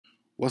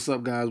What's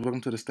up, guys?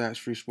 Welcome to the Stats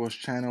Free Sports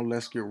channel.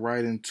 Let's get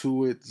right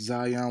into it.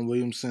 Zion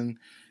Williamson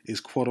is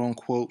quote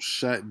unquote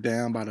shut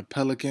down by the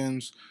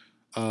Pelicans.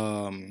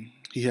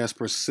 He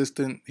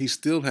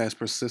still has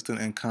persistent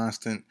and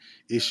constant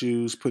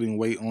issues putting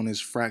weight on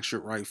his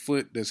fractured right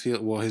foot. His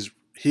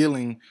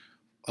healing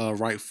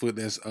right foot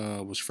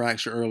that was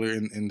fractured earlier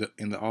in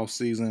the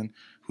offseason,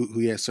 who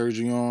he had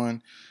surgery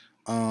on.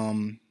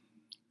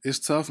 It's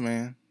tough,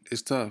 man.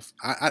 It's tough.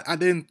 I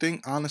didn't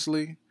think,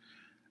 honestly,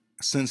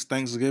 since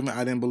Thanksgiving,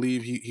 I didn't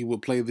believe he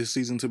would play this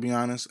season, to be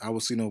honest. I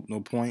would see no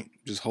point.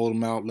 Just hold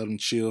him out, let him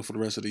chill for the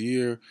rest of the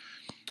year.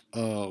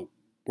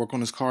 Work on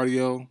his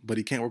cardio, but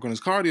he can't work on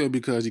his cardio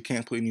because he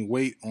can't put any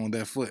weight on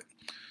that foot.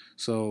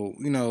 So,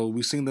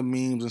 we've seen the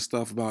memes and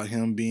stuff about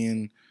him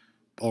being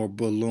or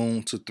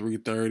balloon to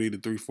 330 to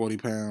 340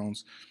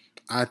 pounds.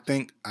 I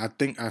think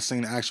I've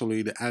seen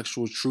actually the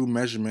actual true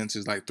measurements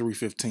is like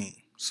 315,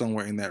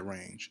 somewhere in that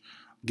range,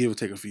 give or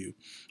take a few.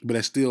 But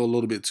that's still a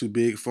little bit too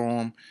big for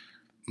him.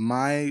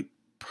 My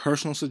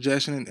personal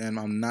suggestion, and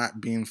I'm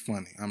not being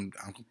funny, I'm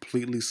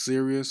completely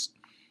serious,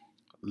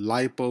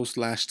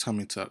 lipo /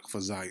 tummy tuck for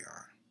Zion.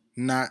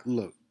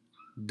 Look,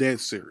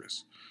 dead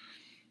serious.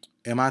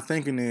 And my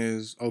thinking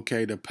is,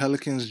 okay, the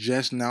Pelicans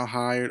just now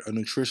hired a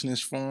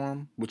nutritionist for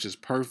him, which is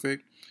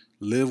perfect.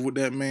 Live with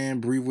that man,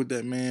 breathe with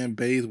that man,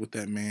 bathe with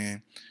that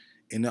man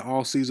in the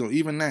off season,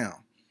 even now.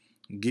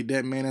 Get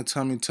that man a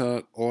tummy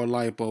tuck or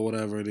lipo,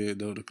 whatever it is,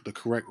 the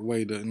correct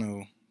way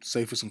to,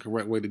 safest and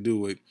correct way to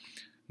do it.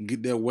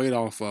 Get that weight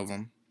off of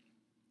him.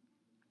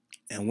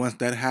 And once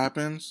that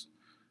happens,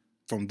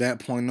 from that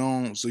point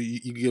on, so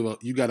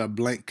you got a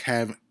blank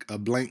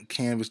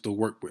canvas to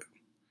work with.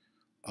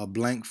 A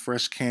blank,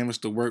 fresh canvas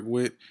to work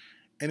with,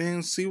 and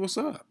then see what's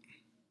up.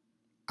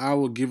 I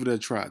will give it a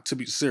try.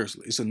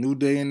 Seriously, it's a new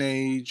day and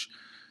age.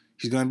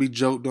 He's gonna be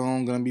joked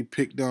on, gonna be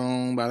picked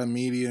on by the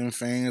media and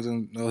fans,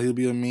 and he'll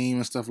be a meme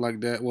and stuff like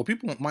that. Well,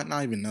 people might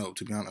not even know,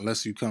 to be honest,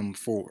 unless you come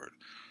forward.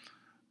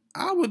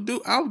 I would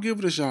give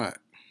it a shot.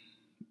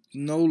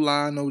 No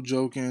lie, no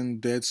joking,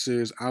 dead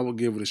serious. I would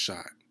give it a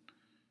shot.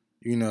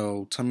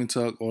 Tummy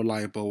tuck or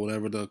lipo,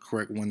 whatever the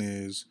correct one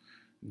is.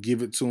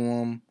 Give it to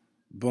him.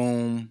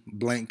 Boom,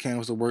 blank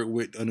canvas to work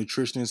with. A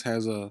nutritionist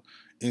has a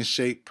in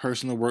shape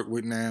person to work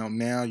with now.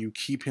 Now you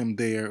keep him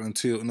there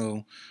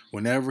until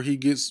whenever he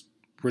gets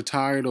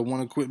retired or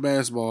want to quit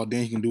basketball,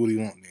 then he can do what he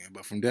wants then.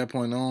 But from that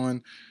point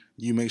on,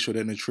 you make sure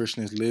that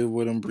nutritionist live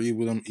with him, breathe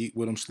with him, eat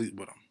with him, sleep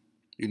with him.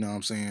 You know what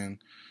I'm saying?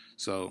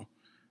 So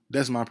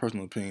that's my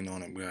personal opinion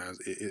on it, guys.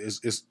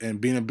 It's and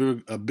being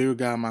a bigger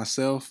guy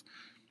myself,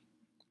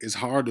 it's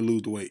hard to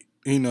lose the weight.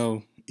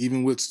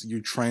 Even with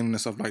you training and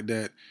stuff like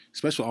that,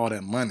 especially all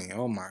that money.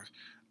 Oh my!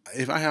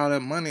 If I have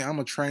that money, I'm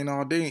gonna train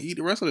all day and eat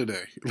the rest of the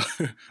day.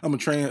 I'm gonna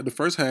train the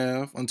first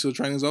half until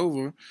training's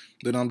over.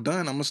 Then I'm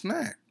done. I'm gonna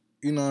snack.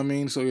 You know what I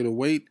mean? So the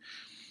weight,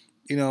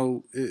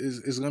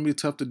 it's gonna be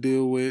tough to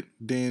deal with.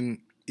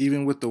 Then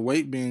even with the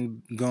weight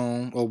being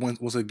gone, or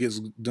once it gets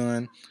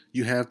done,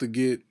 you have to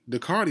get the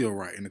cardio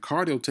right, and the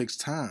cardio takes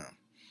time.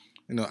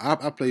 I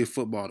played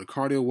football. The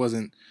cardio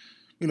wasn't.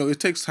 It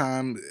takes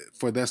time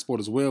for that sport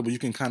as well, but you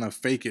can kind of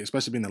fake it,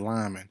 especially being a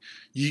lineman.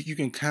 You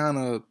can kind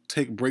of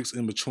take breaks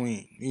in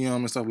between,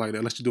 and stuff like that,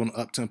 unless you're doing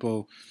up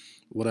tempo,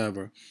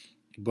 whatever.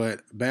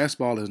 But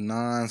basketball is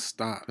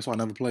non-stop. That's why I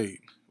never played.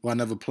 Well, I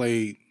never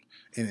played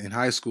in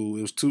high school.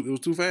 It was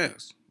too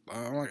fast.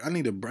 I'm like, I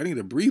need a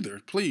breather,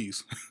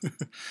 please.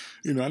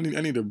 I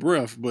need a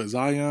breath. But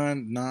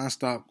Zion,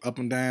 non-stop, up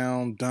and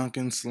down,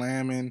 dunking,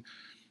 slamming,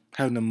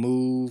 having to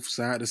move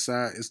side to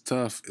side. It's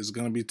tough. It's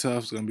gonna be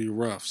tough. It's gonna be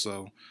rough.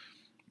 So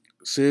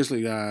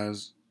seriously,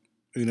 guys,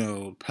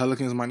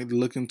 Pelicans might need to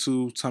look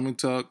into tummy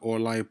tuck or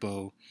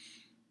lipo.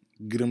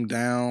 Get him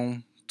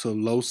down to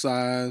low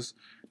size,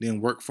 then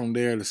work from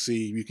there to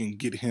see if you can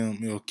get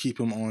him,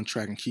 keep him on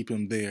track and keep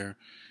him there.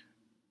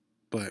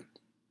 But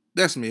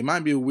that's me. It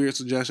might be a weird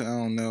suggestion. I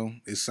don't know.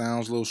 It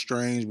sounds a little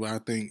strange, but I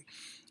think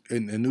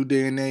in a new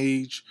day and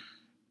age,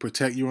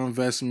 protect your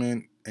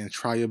investment and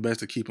try your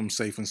best to keep them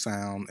safe and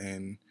sound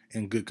and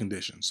in good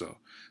condition. So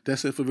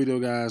that's it for the video,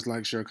 guys.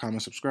 Like, share,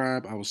 comment,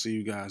 subscribe. I will see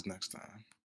you guys next time.